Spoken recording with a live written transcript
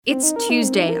It's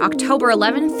Tuesday, October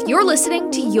 11th. You're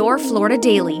listening to Your Florida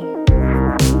Daily.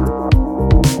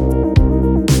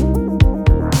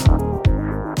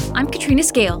 I'm Katrina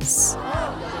Scales.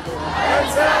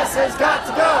 Sass has got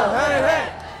to go. Hey,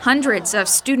 hey. Hundreds of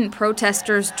student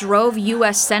protesters drove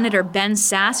U.S. Senator Ben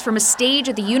Sasse from a stage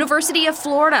at the University of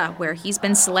Florida, where he's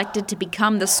been selected to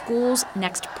become the school's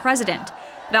next president.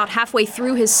 About halfway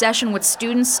through his session with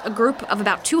students, a group of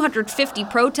about 250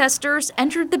 protesters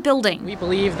entered the building. We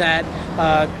believe that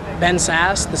Ben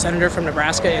Sasse, the senator from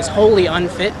Nebraska, is wholly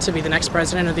unfit to be the next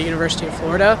president of the University of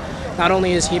Florida. Not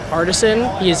only is he partisan,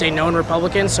 he is a known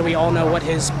Republican, so we all know what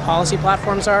his policy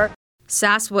platforms are.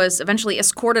 Sasse was eventually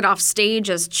escorted off stage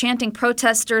as chanting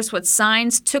protesters with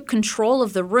signs took control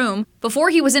of the room. Before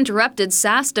he was interrupted,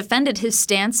 Sasse defended his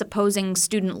stance opposing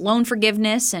student loan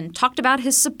forgiveness and talked about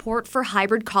his support for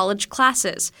hybrid college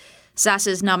classes.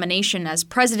 Sasse's nomination as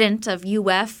president of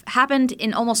UF happened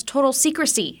in almost total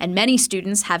secrecy, and many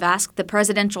students have asked the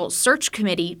Presidential Search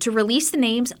Committee to release the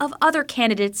names of other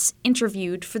candidates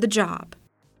interviewed for the job.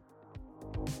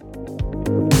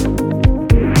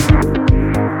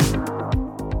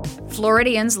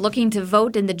 Floridians looking to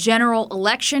vote in the general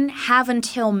election have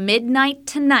until midnight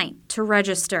tonight to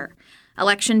register.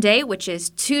 Election Day, which is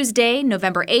Tuesday,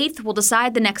 November 8th, will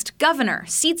decide the next governor,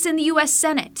 seats in the U.S.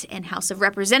 Senate and House of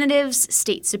Representatives,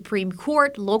 state Supreme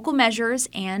Court, local measures,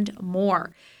 and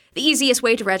more. The easiest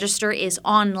way to register is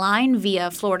online via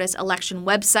Florida's election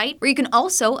website, where you can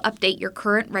also update your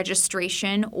current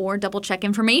registration or double-check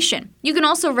information. You can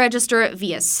also register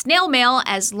via snail mail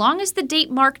as long as the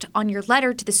date marked on your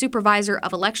letter to the Supervisor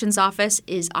of Elections office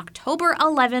is October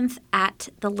 11th at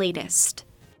the latest.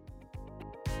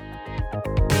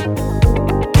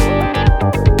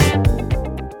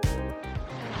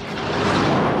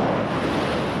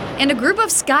 And a group of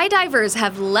skydivers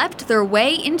have leapt their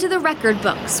way into the record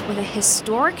books with a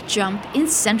historic jump in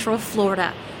Central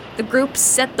Florida. The group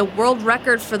set the world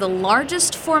record for the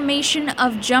largest formation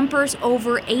of jumpers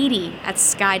over 80 at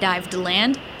Skydive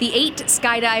DeLand. The 8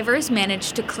 skydivers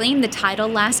managed to claim the title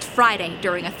last Friday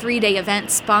during a 3-day event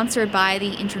sponsored by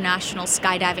the International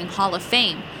Skydiving Hall of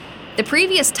Fame. The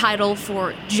previous title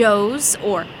for JOES,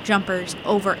 or Jumpers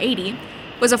Over 80,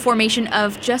 was a formation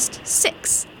of just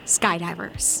 6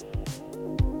 skydivers.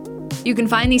 You can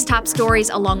find these top stories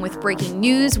along with breaking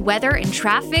news, weather, and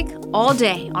traffic all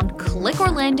day on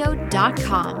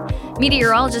clickorlando.com.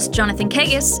 Meteorologist Jonathan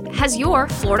Kagis has your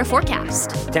Florida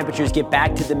forecast. Temperatures get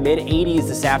back to the mid-80s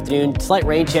this afternoon. Slight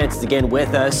rain chances again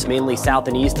with us, mainly south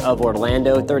and east of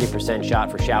Orlando. 30% shot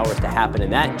for showers to happen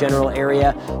in that general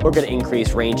area. We're going to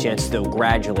increase rain chances, though,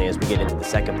 gradually as we get into the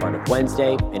second part of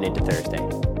Wednesday and into Thursday.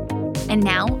 And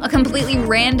now, a completely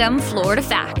random Florida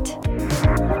fact.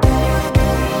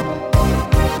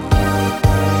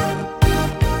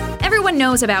 Everyone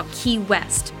knows about Key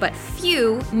West, but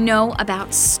few know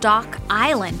about Stock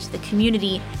Island, the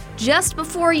community just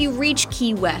before you reach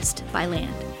Key West by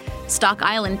land. Stock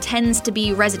Island tends to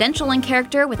be residential in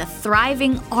character with a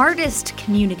thriving artist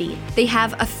community. They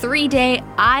have a 3-day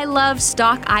I Love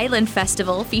Stock Island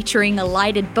festival featuring a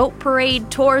lighted boat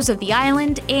parade, tours of the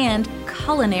island, and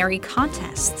culinary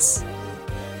contests.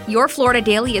 Your Florida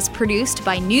Daily is produced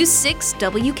by News 6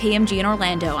 WKMG in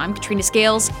Orlando. I'm Katrina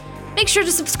Scales. Make sure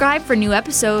to subscribe for new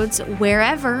episodes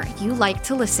wherever you like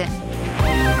to listen.